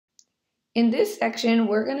In this section,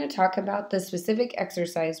 we're going to talk about the specific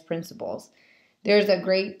exercise principles. There's a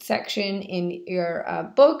great section in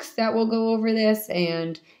your books that will go over this,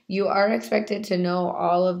 and you are expected to know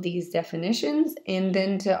all of these definitions and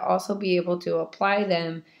then to also be able to apply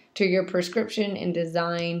them to your prescription and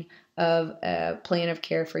design of a plan of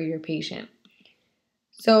care for your patient.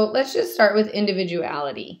 So let's just start with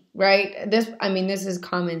individuality, right? This is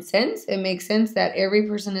common sense. It makes sense that every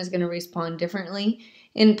person is going to respond differently.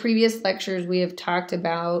 In previous lectures, we have talked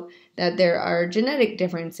about that there are genetic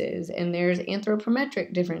differences and there's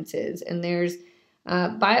anthropometric differences and there's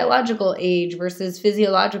biological age versus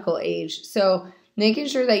physiological age. So making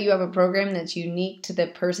sure that you have a program that's unique to the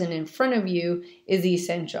person in front of you is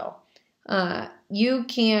essential. You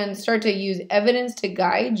can start to use evidence to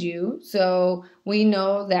guide you. So we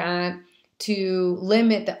know that to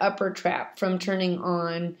limit the upper trap from turning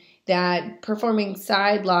on, that performing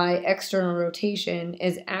side lie external rotation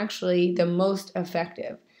is actually the most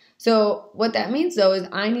effective. So what that means though is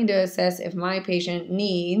I need to assess if my patient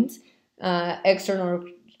needs external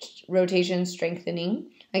rotation strengthening.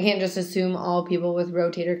 I can't just assume all people with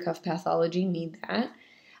rotator cuff pathology need that.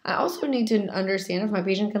 I also need to understand if my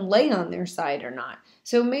patient can lay on their side or not.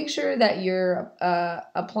 So make sure that you're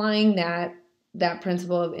applying that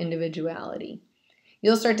principle of individuality.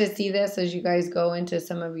 You'll start to see this as you guys go into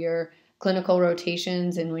some of your clinical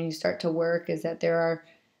rotations, and when you start to work, is that there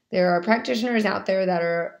are practitioners out there that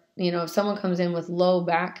are, if someone comes in with low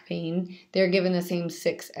back pain, they're given the same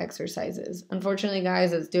 6 exercises. Unfortunately,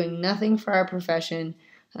 guys, it's doing nothing for our profession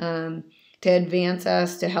to advance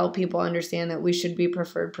us, to help people understand that we should be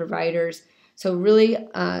preferred providers. So really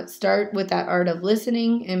start with that art of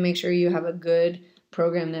listening and make sure you have a good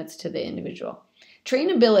program that's to the individual.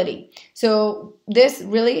 Trainability. So this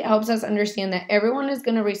really helps us understand that everyone is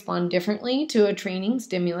going to respond differently to a training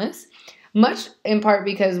stimulus, much in part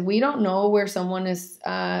because we don't know where someone is,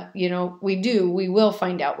 we will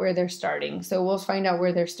find out where they're starting. So we'll find out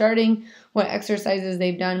where they're starting, what exercises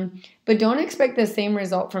they've done, but don't expect the same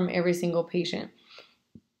result from every single patient.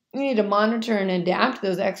 You need to monitor and adapt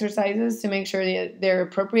those exercises to make sure that they're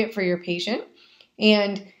appropriate for your patient.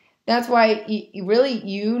 And that's why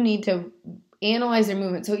you need to analyze their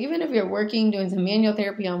movement. So even if you're doing some manual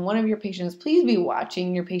therapy on one of your patients, please be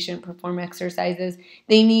watching your patient perform exercises.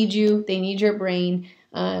 They need you, they need your brain,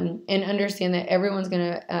 and understand that everyone's going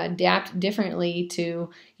to adapt differently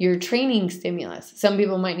to your training stimulus. Some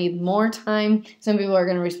people might need more time. Some people are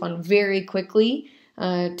going to respond very quickly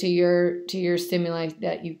to your stimuli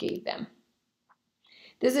that you gave them.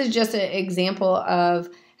 This is just an example of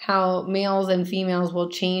how males and females will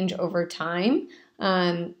change over time.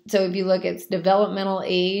 So if you look at developmental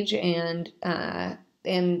age, and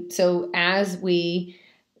so as we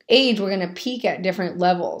age, we're going to peak at different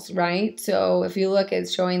levels, right? So if you look at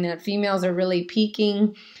showing that females are really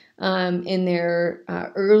peaking in their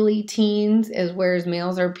early teens, whereas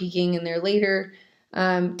males are peaking in their later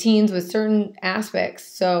teens with certain aspects.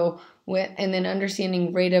 So and then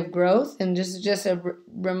understanding rate of growth, and just a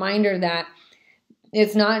reminder that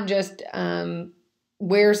it's not just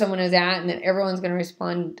where someone is at and that everyone's going to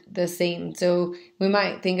respond the same. So we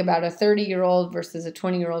might think about a 30-year-old versus a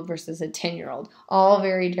 20-year-old versus a 10-year-old. All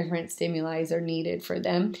very different stimuli are needed for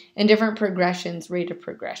them and different rate of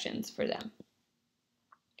progressions for them.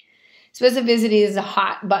 Specificity is a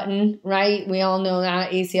hot button, right? We all know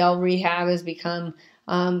that ACL rehab has become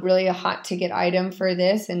really a hot ticket item for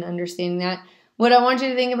this, and understanding that. What I want you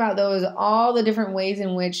to think about though is all the different ways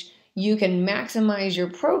in which you can maximize your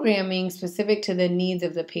programming specific to the needs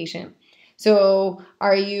of the patient. So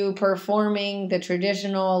are you performing the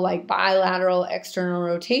traditional like bilateral external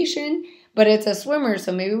rotation, but it's a swimmer,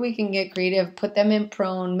 so maybe we can get creative, put them in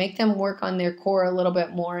prone, make them work on their core a little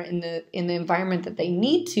bit more in the environment that they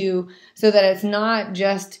need to, so that it's not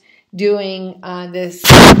just doing this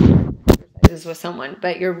exercises with someone,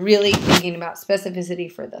 but you're really thinking about specificity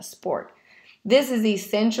for the sport. This is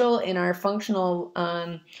essential in our functional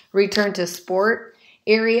return to sport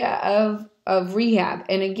area of rehab.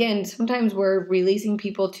 And again, sometimes we're releasing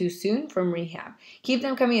people too soon from rehab. Keep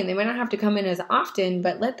them coming in. They might not have to come in as often,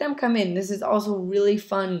 but let them come in. This is also really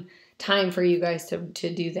fun time for you guys to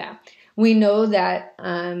do that. We know that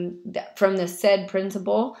from the SAID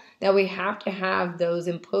principle that we have to have those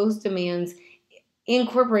imposed demands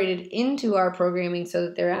incorporated into our programming so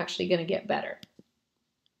that they're actually going to get better.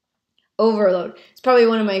 Overload. It's probably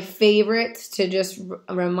one of my favorites to just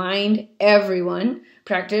remind everyone,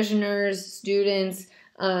 practitioners, students,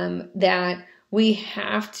 that we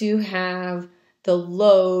have to have the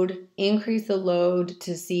load, increase the load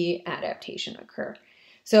to see adaptation occur.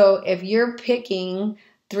 So if you're picking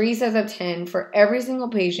 3 sets of 10 for every single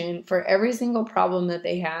patient, for every single problem that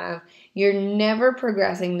they have. You're never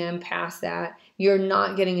progressing them past that. You're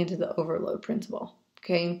not getting into the overload principle.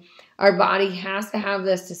 Okay. Our body has to have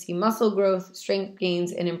this to see muscle growth, strength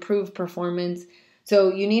gains, and improved performance.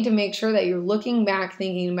 So you need to make sure that you're looking back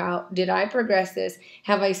thinking about, did I progress this?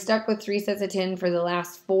 Have I stuck with 3 sets of 10 for the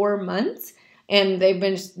last 4 months? And they've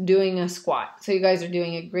been doing a squat. So you guys are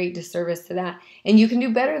doing a great disservice to that. And you can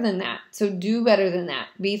do better than that. So do better than that.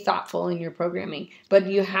 Be thoughtful in your programming. But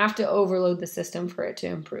you have to overload the system for it to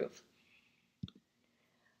improve.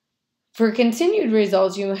 For continued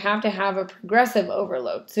results, you have to have a progressive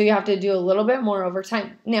overload. So you have to do a little bit more over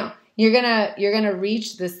time. Now, you're gonna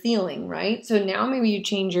reach the ceiling, right? So now maybe you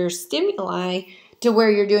change your stimuli to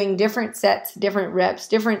where you're doing different sets, different reps,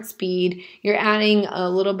 different speed. You're adding a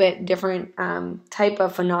little bit different type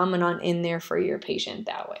of phenomenon in there for your patient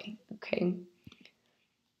that way, okay?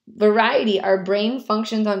 Variety, our brain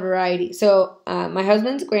functions on variety. So my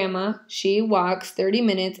husband's grandma, she walks 30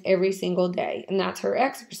 minutes every single day, and that's her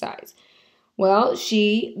exercise. Well,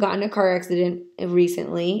 she got in a car accident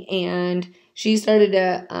recently, and she started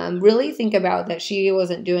to really think about that she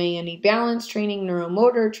wasn't doing any balance training,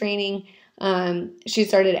 neuromotor training. She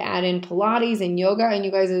started to add in Pilates and yoga, and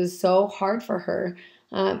you guys, it was so hard for her.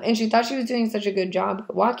 And she thought she was doing such a good job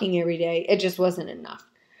walking every day. It just wasn't enough.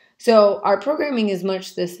 So our programming is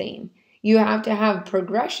much the same. You have to have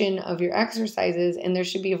progression of your exercises, and there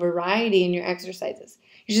should be a variety in your exercises.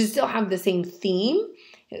 You should still have the same theme.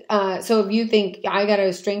 So if you think, I got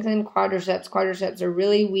to strengthen quadriceps are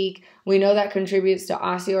really weak. We know that contributes to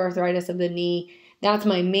osteoarthritis of the knee. That's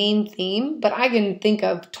my main theme, but I can think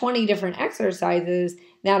of 20 different exercises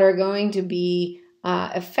that are going to be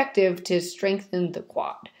effective to strengthen the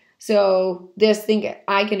quad. So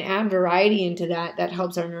I can add variety into that. That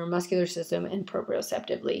helps our neuromuscular system and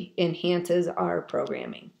proprioceptively enhances our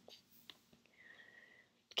programming.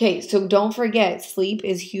 Okay, so don't forget, sleep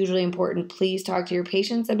is hugely important. Please talk to your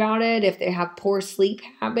patients about it. If they have poor sleep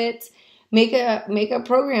habits, make a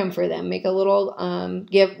program for them. Make a little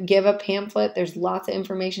give a pamphlet. There's lots of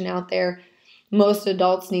information out there. Most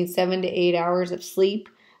adults need 7 to 8 hours of sleep.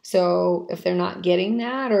 So if they're not getting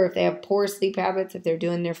that, or if they have poor sleep habits, if they're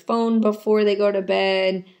doing their phone before they go to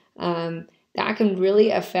bed, that can really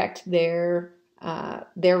affect their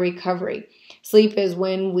recovery. Sleep is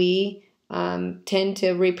when we tend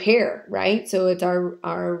to repair, right? So it's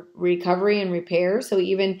our recovery and repair. So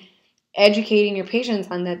even educating your patients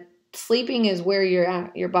on that, sleeping is where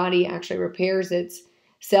your body actually repairs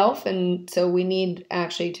itself. And so we need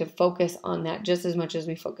actually to focus on that just as much as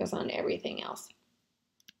we focus on everything else.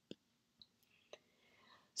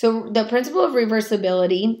 So the principle of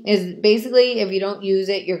reversibility is basically, if you don't use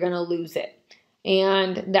it, you're going to lose it.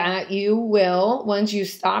 And that you will, once you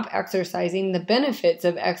stop exercising, the benefits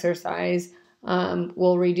of exercise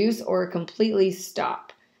will reduce or completely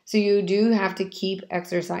stop. So you do have to keep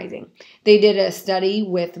exercising. They did a study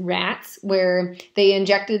with rats where they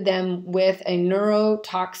injected them with a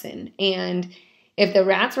neurotoxin. And if the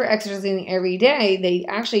rats were exercising every day, they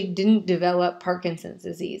actually didn't develop Parkinson's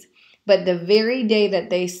disease. But the very day that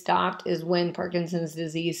they stopped is when Parkinson's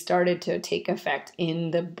disease started to take effect in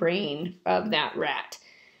the brain of that rat.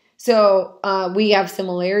 So we have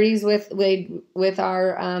similarities with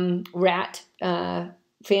our rat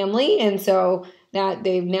family, and so that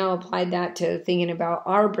they've now applied that to thinking about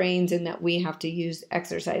our brains, and that we have to use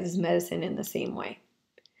exercise as medicine in the same way.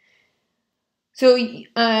 So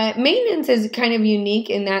maintenance is kind of unique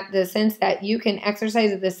in that the sense that you can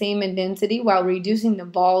exercise at the same intensity while reducing the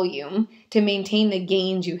volume to maintain the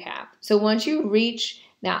gains you have. So once you reach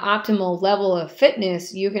that optimal level of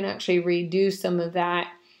fitness, you can actually reduce some of that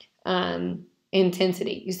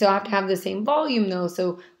intensity. You still have to have the same volume though.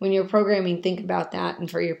 So when you're programming, think about that and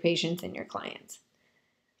for your patients and your clients.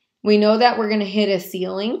 We know that we're going to hit a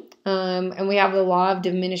ceiling and we have the law of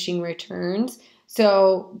diminishing returns.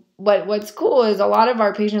 So what's cool is a lot of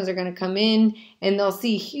our patients are going to come in and they'll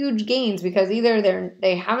see huge gains because either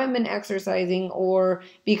they haven't been exercising, or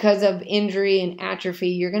because of injury and atrophy,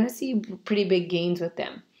 you're going to see pretty big gains with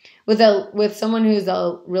them. With someone who's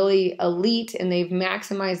a really elite and they've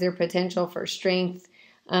maximized their potential for strength,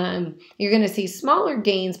 you're going to see smaller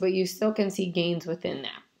gains, but you still can see gains within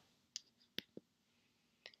that.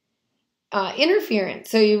 Interference.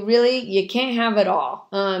 So you can't have it all.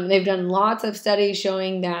 They've done lots of studies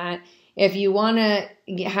showing that if you want to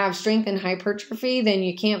have strength and hypertrophy, then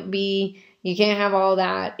you can't have all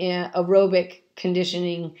that aerobic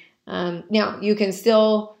conditioning. Now you can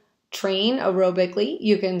still train aerobically.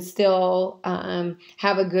 You can still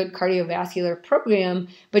have a good cardiovascular program,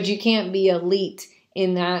 but you can't be elite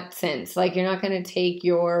in that sense. Like, you're not going to take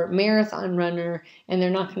your marathon runner and they're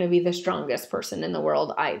not going to be the strongest person in the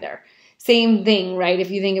world either. Same thing, right?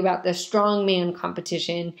 If you think about the strongman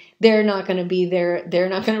competition, they're not going to be there. They're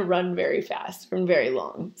not going to run very fast and very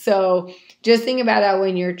long. So just think about that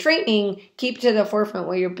when you're training. Keep to the forefront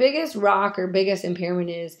where your biggest rock or biggest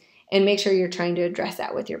impairment is, and make sure you're trying to address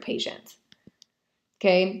that with your patients.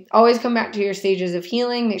 Okay? Always come back to your stages of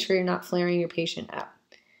healing. Make sure you're not flaring your patient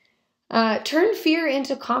up. Turn fear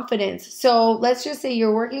into confidence. So let's just say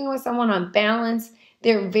you're working with someone on balance.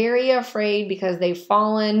 They're very afraid because they've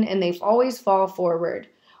fallen and they've always fall forward.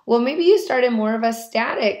 Well, maybe you start in more of a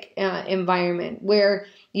static environment where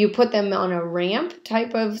you put them on a ramp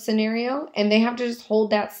type of scenario and they have to just hold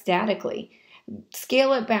that statically.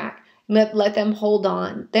 Scale it back. Let them hold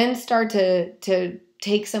on. Then start to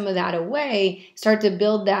take some of that away. Start to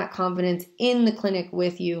build that confidence in the clinic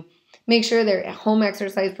with you. Make sure their home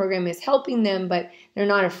exercise program is helping them, but they're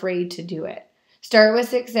not afraid to do it. Start with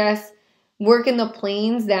success. Work in the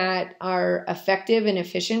planes that are effective and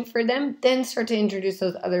efficient for them. Then start to introduce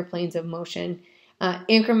those other planes of motion.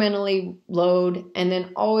 Incrementally load, and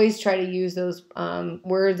then always try to use those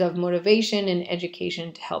words of motivation and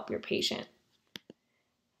education to help your patient.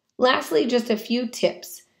 Lastly, just a few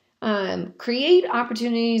tips. Create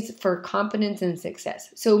opportunities for competence and success.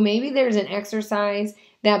 So maybe there's an exercise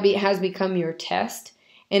that has become your test,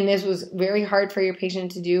 and this was very hard for your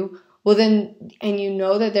patient to do. Well, then, and you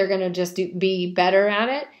know that they're going to just be better at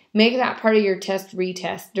it, make that part of your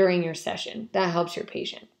retest during your session. That helps your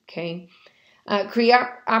patient, okay? Create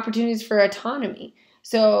opportunities for autonomy.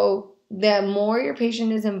 So the more your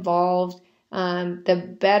patient is involved,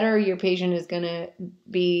 the better your patient is going to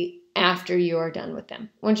be after you are done with them,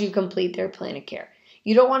 once you complete their plan of care.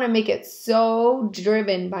 You don't want to make it so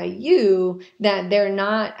driven by you that they're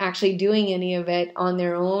not actually doing any of it on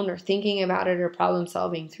their own or thinking about it or problem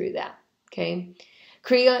solving through that, okay?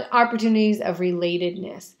 Create opportunities of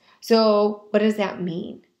relatedness. So what does that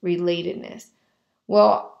mean, relatedness?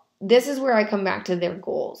 Well, this is where I come back to their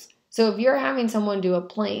goals. So if you're having someone do a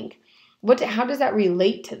plank, how does that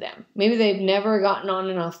relate to them? Maybe they've never gotten on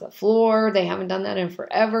and off the floor. They haven't done that in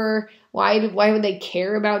forever. Why would they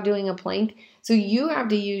care about doing a plank? So you have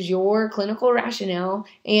to use your clinical rationale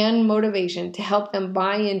and motivation to help them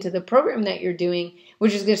buy into the program that you're doing,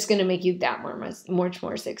 which is just going to make you that much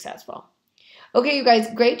more successful. Okay, you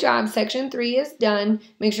guys, great job. Section 3 is done.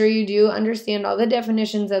 Make sure you do understand all the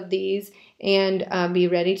definitions of these and be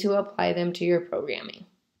ready to apply them to your programming.